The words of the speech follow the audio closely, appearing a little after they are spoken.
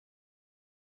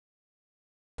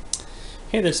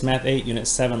Hey, this is Math 8, Unit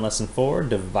 7, Lesson 4,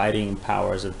 Dividing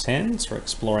Powers of 10. So we're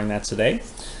exploring that today.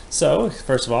 So,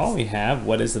 first of all, we have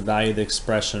what is the value of the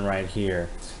expression right here.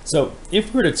 So,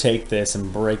 if we were to take this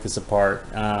and break this apart,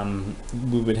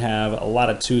 we would have a lot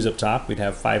of 2's up top. We'd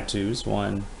have 5 2's,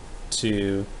 1,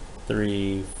 2,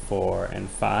 3, 4, and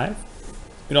 5.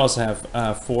 We'd also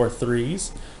have 4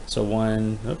 3's. So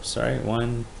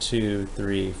 1, 2,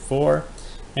 3, 4.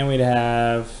 And we'd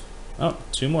have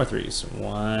 2 more 3's,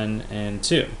 1 and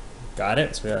 2. Got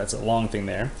it? So that's a long thing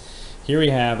there. Here we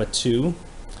have a 2.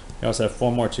 We also have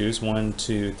 4 more 2's, 1,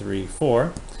 2, 3,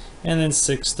 4. And then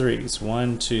 6 3's,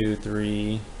 1, 2,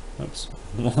 3,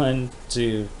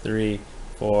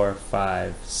 4,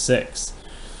 5, 6.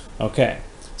 Okay,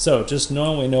 so just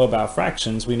knowing what we know about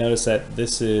fractions, we notice that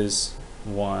this is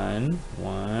 1,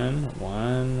 1,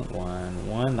 1, 1,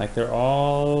 1. Like they're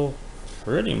all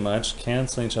pretty much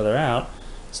canceling each other out.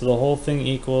 So the whole thing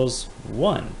equals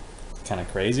 1. Kind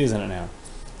of crazy, isn't it now?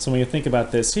 So when you think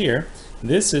about this here,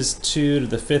 this is 2 to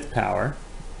the 5th power.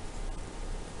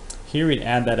 Here we'd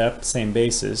add that up, same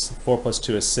basis. 4 plus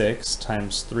 2 is 6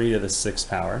 times 3 to the 6th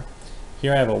power.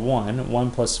 Here I have a 1.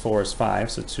 1 plus 4 is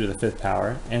 5, so 2 to the 5th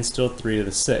power, and still 3 to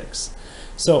the 6th.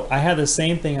 So I have the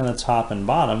same thing on the top and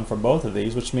bottom for both of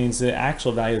these, which means the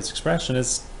actual value of this expression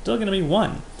is still going to be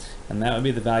 1. And that would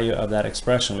be the value of that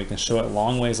expression. We can show it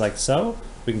long ways like so.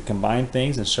 We can combine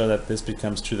things and show that this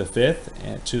becomes 2 to the 5th,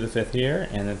 and 2 to the 5th here,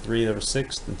 and then 3 to the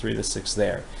 6th, and 3 to the 6th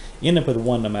there. You end up with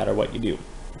 1 no matter what you do.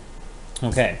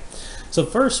 Okay, so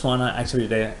the first one activity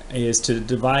today is to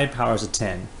divide powers of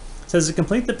 10. It says to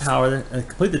complete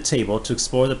the table to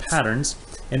explore the patterns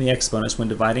in the exponents when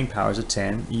dividing powers of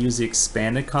 10. Use the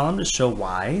expanded column to show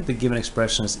why the given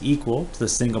expression is equal to the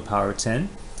single power of 10.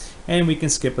 And we can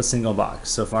skip a single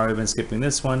box. So far we've been skipping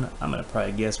this one. I'm going to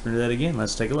probably guess we're going to do that again.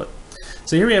 Let's take a look.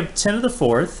 So here we have 10 to the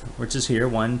 4th, which is here,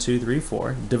 1, 2, 3,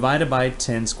 4, divided by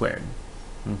 10 squared.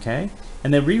 Okay?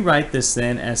 And then rewrite this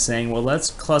then as saying, well,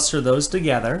 let's cluster those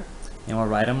together, and we'll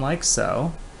write them like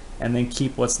so, and then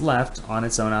keep what's left on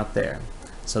its own out there.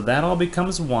 So that all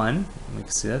becomes 1. We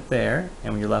can see that there.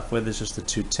 And what you're left with is just the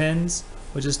 2 10's,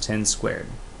 which is 10 squared.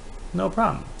 No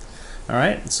problem. All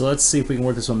right, so let's see if we can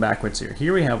work this one backwards here.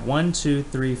 Here we have 1, 2,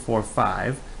 3, 4,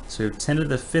 5. So we have 10 to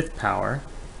the 5th power,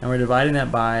 and we're dividing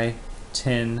that by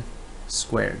 10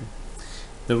 squared.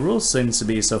 The rule seems to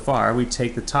be so far, we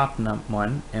take the top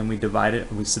one and we divide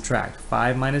it, we subtract.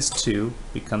 5 minus 2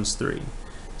 becomes 3.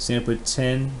 So you put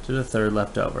 10 to the 3rd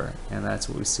left over, and that's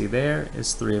what we see there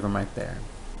is 3 of them right there.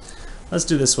 Let's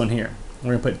do this one here.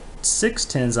 We're going to put 6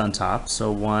 10's on top,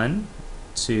 so 1,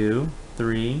 2,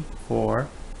 3, 4,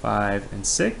 5, and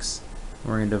 6.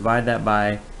 We're going to divide that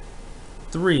by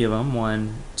 3 of them,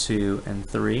 1, 2, and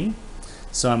 3.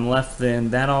 So I'm left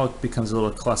then, that all becomes a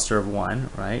little cluster of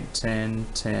 1, right? 10,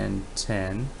 10,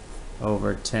 10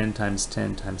 over 10 times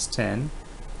 10 times 10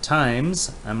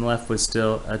 times, I'm left with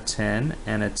still a 10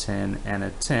 and a 10 and a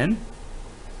 10.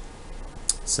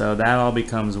 So that all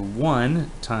becomes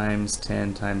 1 times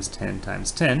 10 times 10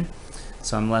 times 10.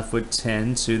 So I'm left with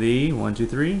 10 to the 1, 2,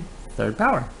 3, 3rd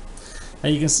power. Now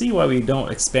you can see why we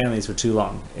don't expand these for too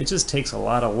long. It just takes a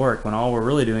lot of work when all we're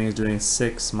really doing is doing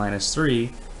 6 minus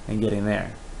 3 and getting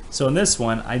there. So in this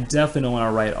one, I definitely don't want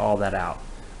to write all that out.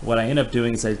 What I end up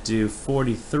doing is I do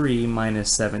 43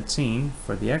 minus 17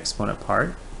 for the exponent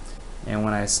part. And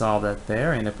when I solve that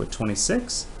there, I end up with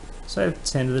 26. So I have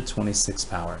 10 to the 26th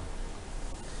power.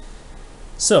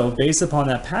 So based upon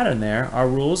that pattern there, our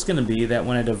rule is going to be that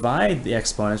when I divide the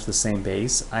exponents with the same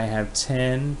base, I have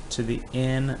 10 to the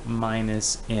n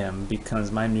minus m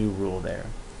becomes my new rule there.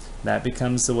 That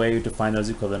becomes the way to find those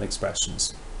equivalent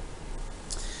expressions.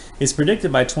 It's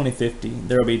predicted by 2050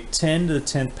 there will be 10 to the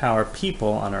 10th power people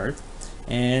on Earth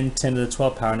and 10 to the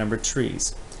 12th power number of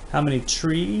trees. How many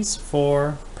trees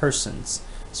for persons?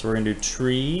 So we're going to do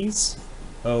trees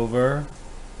over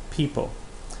people.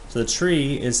 So the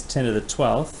tree is 10 to the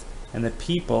 12th and the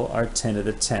people are 10 to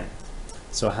the 10th.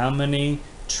 So how many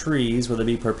trees will there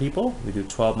be per people? We do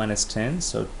 12 minus 10,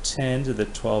 so 10 to the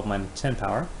 12 minus 10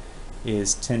 power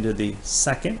is 10 to the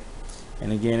 2nd.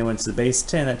 And again, when it's the base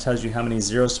 10, that tells you how many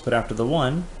zeros to put after the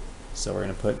 1. So we're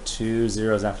going to put 2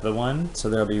 zeros after the 1. So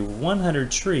there'll be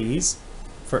 100 trees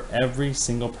for every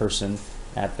single person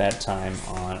at that time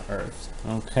on Earth.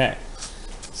 Okay,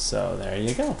 so there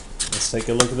you go. Let's take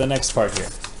a look at the next part here.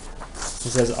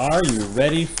 It says, are you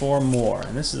ready for more?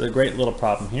 And this is a great little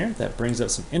problem here that brings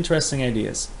up some interesting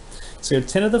ideas. So you have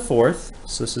 10 to the 4th.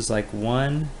 So this is like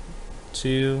 1,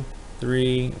 2,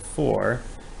 3, 4.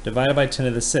 Divided by 10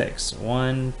 to the 6th.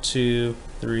 1, 2,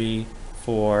 3,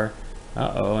 4.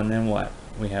 And then what?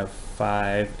 We have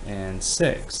 5 and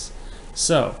 6.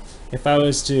 So if I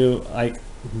was to like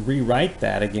rewrite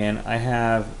that again, I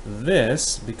have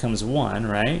this becomes 1,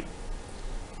 right?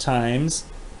 Times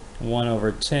 1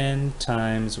 over 10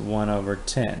 times 1 over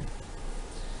 10.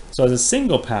 So as a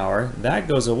single power, that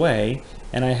goes away,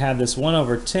 and I have this 1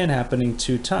 over 10 happening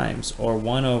 2 times, or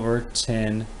 1 over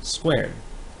 10 squared.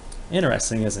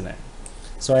 Interesting, isn't it?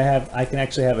 So I can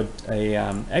actually have a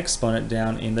exponent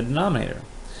down in the denominator.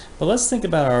 But let's think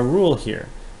about our rule here.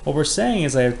 What we're saying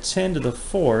is I have 10 to the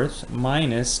 4th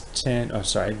minus 10, or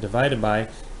sorry, divided by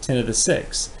 10 to the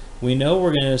 6th. We know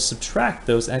we're going to subtract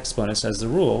those exponents as the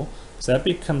rule, so that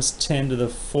becomes 10 to the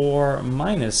 4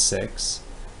 minus 6,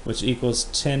 which equals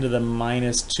 10 to the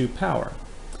minus 2 power.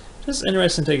 Just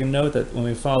interesting to take a note that when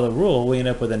we follow the rule, we end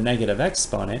up with a negative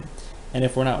exponent, and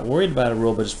if we're not worried about a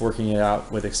rule but just working it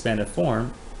out with expanded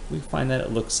form, we find that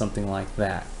it looks something like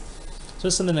that. So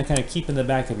it's something to kind of keep in the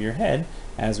back of your head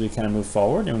as we kind of move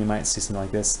forward, and we might see something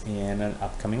like this in an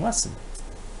upcoming lesson.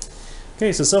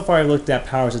 Okay, so far I've looked at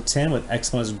powers of 10 with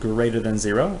exponents greater than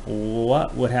 0.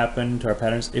 What would happen to our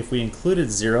patterns if we included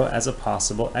 0 as a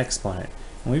possible exponent?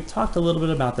 And we've talked a little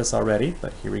bit about this already,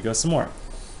 but here we go some more.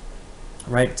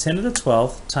 Write 10 to the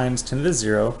 12th times 10 to the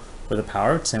 0 with a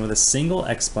power of 10 with a single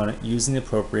exponent using the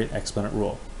appropriate exponent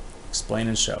rule. Explain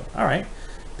and show. All right,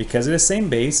 because of the same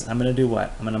base, I'm going to do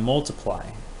what? I'm going to multiply.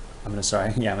 I'm going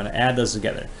to add those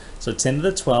together. So 10 to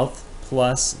the 12th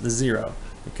plus the 0,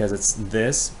 because it's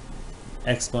this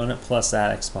exponent plus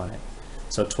that exponent.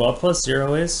 So 12 plus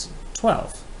 0 is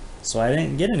 12. So I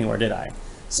didn't get anywhere, did I?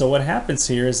 So what happens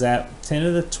here is that 10 to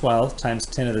the 12th times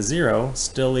 10 to the 0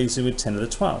 still leaves you with 10 to the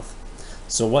 12th.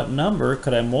 So what number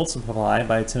could I multiply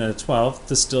by 10 to the 12th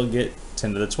to still get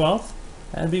 10 to the 12th?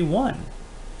 That'd be 1.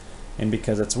 And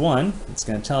because it's 1, it's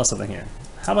going to tell us something here.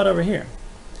 How about over here?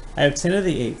 I have 10 to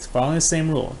the 8th, following the same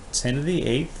rule. 10 to the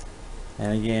 8th,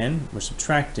 and again, we're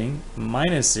subtracting,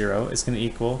 minus 0 is going to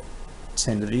equal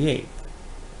 10 to the 8th.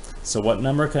 So what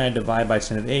number can I divide by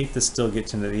 10 to the 8th to still get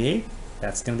 10 to the 8th?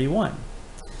 That's going to be 1.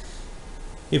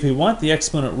 If we want the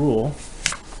exponent rule,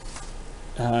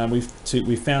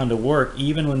 we found to work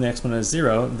even when the exponent is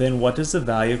 0, then what does the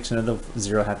value of 10 to the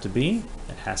 0 have to be?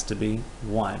 It has to be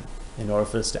 1 in order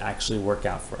for this to actually work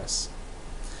out for us.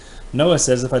 Noah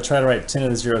says if I try to write 10 to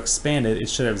the 0 expanded, it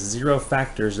should have 0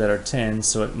 factors that are 10,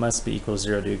 so it must be equal to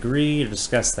 0. Do you agree or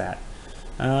discuss that?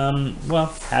 Well,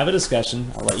 have a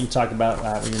discussion. I'll let you talk about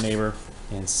that with your neighbor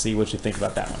and see what you think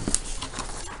about that one.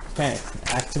 Okay,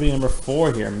 activity number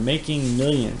 4 here, making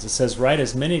millions. It says write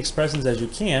as many expressions as you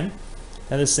can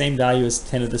that have the same value as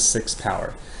 10 to the 6th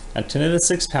power. Now 10 to the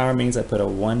 6th power means I put a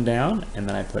 1 down and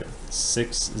then I put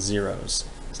 6 zeros.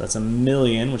 So that's a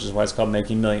million, which is why it's called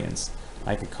making millions.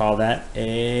 I could call that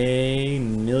a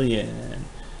million.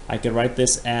 I could write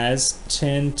this as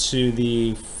 10 to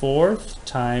the 4th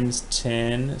times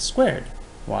 10 squared.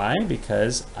 Why?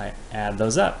 Because I add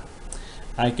those up.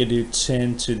 I could do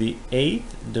 10 to the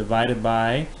 8th divided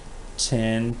by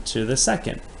 10 to the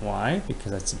 2nd. Why?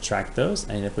 Because I subtract those,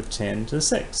 I end up with 10 to the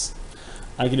 6th.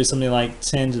 I could do something like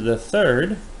 10 to the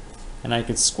 3rd, and I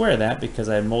could square that because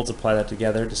I multiply that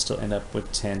together to still end up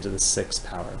with 10 to the 6th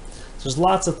power. So there's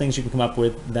lots of things you can come up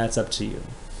with, that's up to you.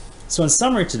 So in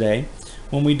summary today,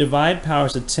 when we divide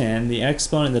powers of 10, the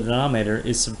exponent in the denominator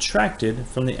is subtracted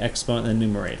from the exponent in the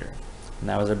numerator. And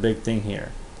that was our big thing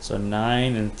here. So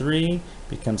 9 and 3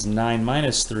 becomes 9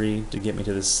 minus 3 to get me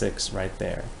to the 6 right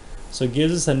there. So it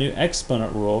gives us a new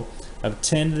exponent rule of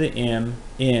 10 to the m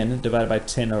n divided by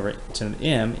 10 over 10 to the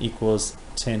m equals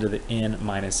 10 to the n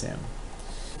minus m.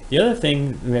 The other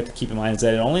thing we have to keep in mind is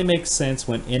that it only makes sense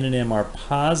when n and m are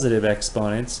positive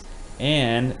exponents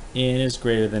and n is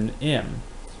greater than m.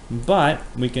 But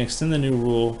we can extend the new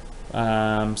rule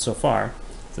so far.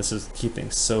 This is the key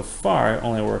thing. So far, it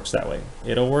only works that way.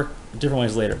 It'll work different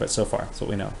ways later, but so far, that's what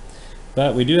we know.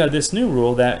 But we do have this new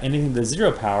rule that anything to the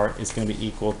 0 power is going to be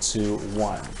equal to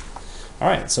 1. All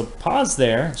right, so pause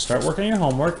there, start working on your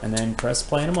homework, and then press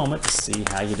play in a moment to see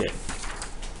how you did.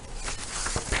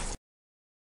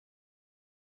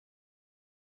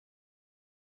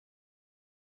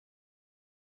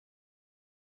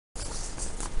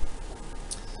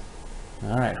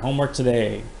 All right, homework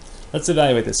today. Let's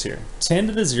evaluate this here. 10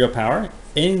 to the 0 power,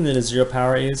 anything to the 0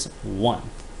 power is 1.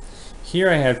 Here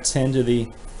I have 10 to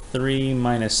the 3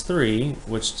 minus 3,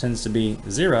 which tends to be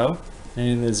 0, and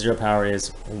anything to the 0 power is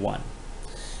 1.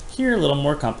 Here a little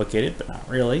more complicated, but not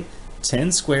really.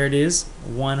 10 squared is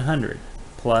 100,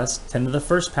 plus 10 to the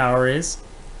 1st power is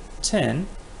 10,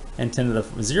 and 10 to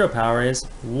the 0 power is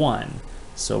 1.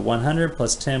 So 100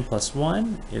 plus 10 plus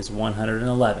 1 is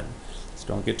 111. So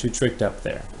don't get too tricked up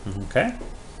there, okay?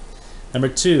 Number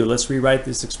 2, let's rewrite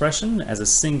this expression as a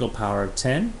single power of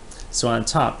 10. So on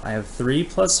top, I have 3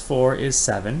 plus 4 is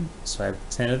 7. So I have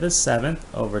 10 to the 7th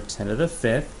over 10 to the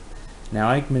 5th. Now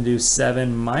I can do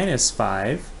 7 minus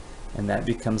 5, and that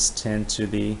becomes 10 to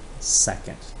the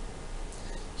 2nd.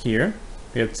 Here,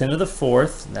 we have 10 to the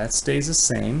 4th, that stays the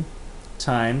same,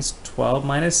 times 12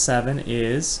 minus 7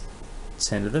 is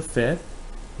 10 to the 5th.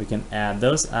 We can add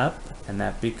those up, and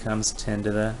that becomes 10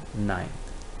 to the 9th.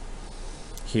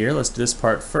 Here, let's do this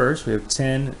part first. We have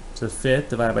 10 to the 5th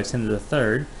divided by 10 to the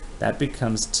 3rd. That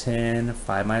becomes 10,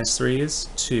 5 minus 3 is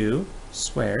 2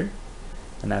 squared,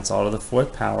 and that's all to the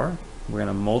 4th power. We're going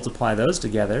to multiply those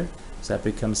together, so that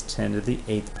becomes 10 to the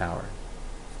 8th power.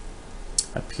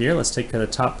 Up here, let's take care of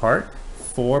the top part.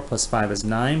 4 plus 5 is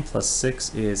 9, plus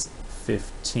 6 is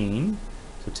 15,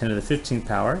 so 10 to the 15th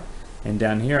power. And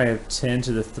down here I have 10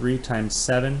 to the 3 times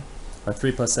 7, or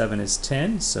 3 plus 7 is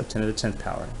 10, so 10 to the 10th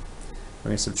power. We're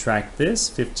going to subtract this.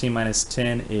 15 minus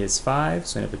 10 is 5,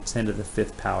 so we have a 10 to the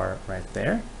 5th power right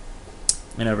there.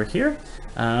 And over here,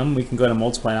 we can go ahead and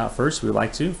multiply it out first. We would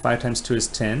like to. 5 times 2 is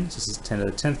 10, so this is 10 to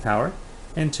the 10th power.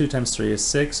 And 2 times 3 is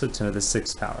 6, so 10 to the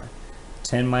 6th power.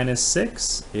 10 minus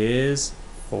 6 is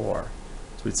 4.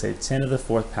 So we'd say 10 to the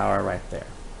 4th power right there.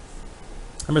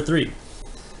 Number 3.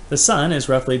 The sun is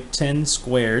roughly 10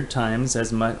 squared times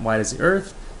as wide as the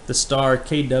Earth. The star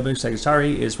KW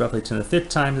Sagittarius is roughly 10 to the 5th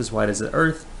times as wide as the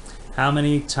Earth. How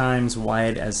many times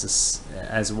wide as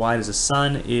the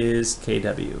sun is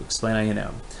KW? Explain how you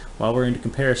know. Well, we're into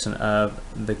comparison of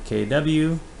the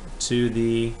KW to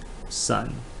the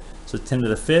sun. So 10 to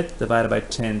the 5th divided by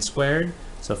 10 squared.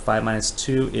 So 5 minus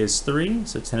 2 is 3,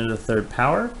 so 10 to the 3rd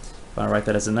power. If I want to write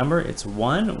that as a number, it's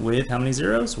 1 with how many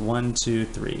zeros? 1, 2,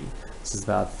 3. This is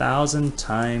about 1,000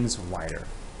 times wider.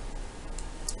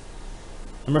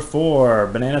 Number 4,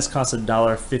 bananas cost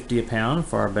 $1.50 a pound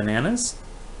for our bananas.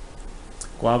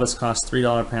 Guavas cost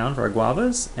 $3 a pound for our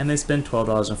guavas, and they spend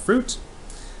 $12 on fruit.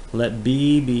 Let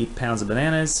B be pounds of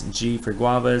bananas, G for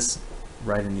guavas.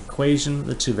 Write an equation,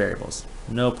 the two variables.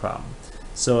 No problem.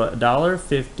 So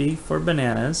 $1.50 for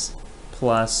bananas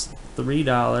plus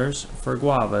 $3 for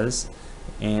guavas,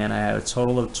 and I have a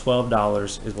total of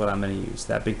 $12 is what I'm going to use.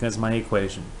 That becomes my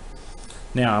equation.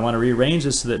 Now I want to rearrange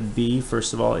this so that B,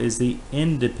 first of all, is the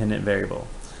independent variable.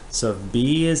 So if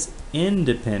B is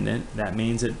independent, that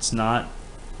means it's not,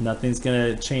 nothing's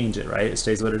going to change it, right? It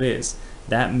stays what it is.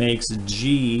 That makes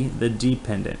G the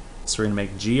dependent. So we're going to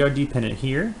make G our dependent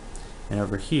here, and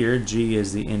over here G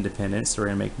is the independent, so we're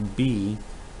going to make B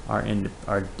our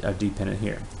dependent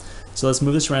here. So let's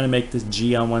move this around and make this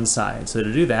G on one side. So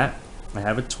to do that, I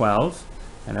have a 12.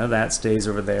 I know that stays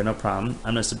over there, no problem.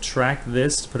 I'm going to subtract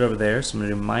this to put over there, so I'm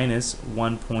going to do minus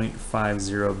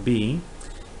 1.50b,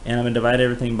 and I'm going to divide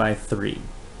everything by 3.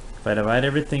 If I divide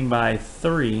everything by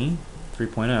 3,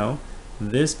 3.0,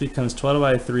 this becomes 12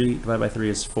 divided by 3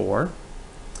 is 4,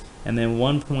 and then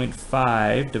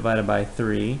 1.5 divided by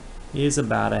 3 is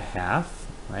about a half,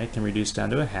 right? Can reduce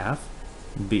down to a half,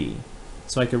 b.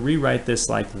 So I could rewrite this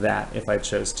like that if I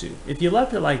chose to. If you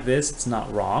left it like this, it's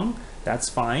not wrong. That's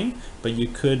fine, but you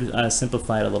could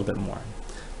simplify it a little bit more.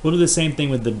 We'll do the same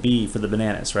thing with the B for the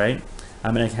bananas, right?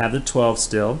 I'm going to have the 12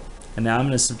 still, and now I'm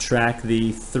going to subtract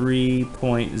the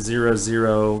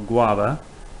 3.00 guava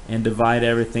and divide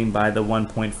everything by the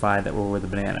 1.5 that were with the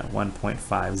banana,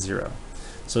 1.50.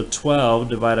 So 12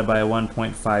 divided by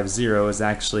 1.50 is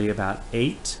actually about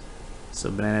 8.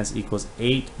 So bananas equals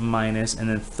 8 minus, and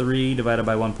then 3 divided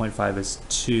by 1.5 is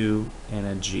 2 and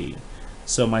a G.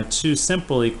 So my two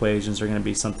simple equations are going to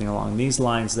be something along these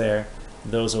lines there.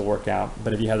 Those will work out.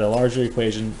 But if you have the larger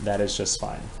equation, that is just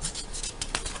fine.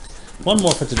 One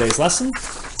more for today's lesson.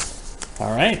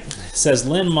 All right. It says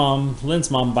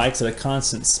Lynn's mom bikes at a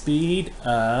constant speed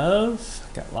of,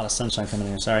 got a lot of sunshine coming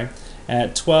in here, sorry,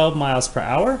 at 12 miles per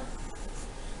hour.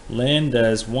 Lynn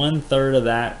does 1/3 of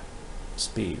that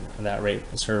speed, that rate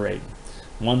is her rate.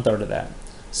 1/3 of that.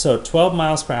 So 12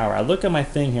 miles per hour. I look at my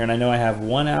thing here and I know I have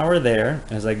 1 hour there.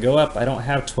 And as I go up, I don't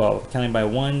have 12. Counting by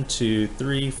 1, 2,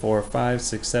 3, 4, 5,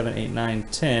 6, 7, 8, 9,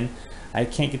 10. I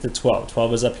can't get to 12.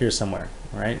 12 is up here somewhere,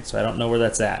 right? So I don't know where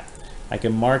that's at. I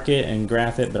can mark it and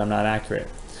graph it, but I'm not accurate.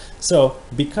 So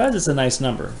because it's a nice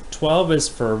number, 12 is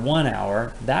for 1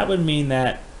 hour. That would mean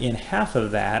that in half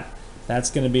of that, that's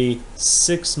going to be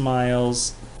 6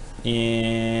 miles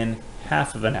in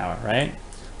half of an hour, right?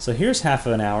 So here's half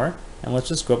of an hour. And let's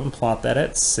just go up and plot that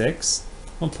at 6.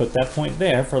 We'll put that point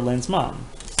there for Lynn's mom.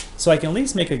 So I can at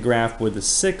least make a graph with the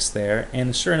 6 there,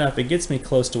 and sure enough, it gets me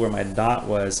close to where my dot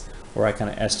was, where I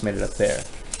kind of estimated up there.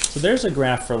 So there's a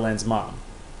graph for Lynn's mom.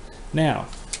 Now,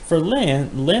 for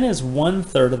Lynn is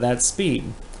 1/3 of that speed.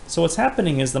 So what's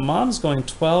happening is the mom's going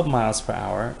 12 miles per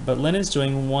hour, but Lynn is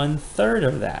doing 1/3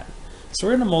 of that. So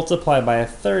we're going to multiply by a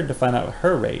third to find out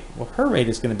her rate. Well, her rate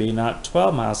is going to be not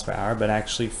 12 miles per hour, but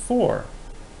actually 4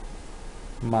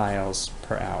 miles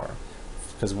per hour,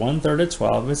 because 1/3 of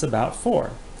 12 is about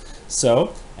 4.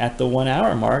 So at the 1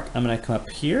 hour mark, I'm going to come up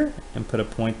here and put a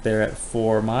point there at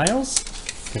 4 miles,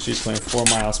 because she's going 4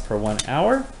 miles per 1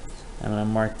 hour. I'm going to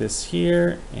mark this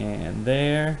here and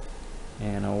there,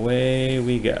 and away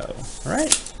we go. All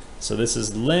right, so this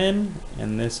is Lynn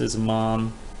and this is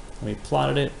Mom. We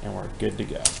plotted it and we're good to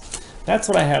go. That's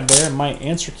what I have there. My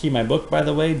answer key, my book, by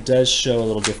the way, does show a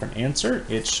little different answer.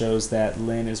 It shows that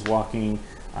Lynn is walking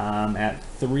at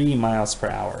 3 miles per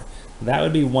hour. That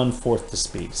would be 1/4 the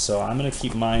speed. So I'm going to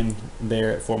keep mine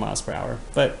there at 4 miles per hour.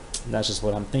 But that's just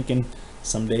what I'm thinking.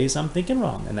 Some days I'm thinking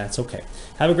wrong, and that's okay.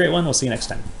 Have a great one. We'll see you next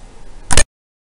time.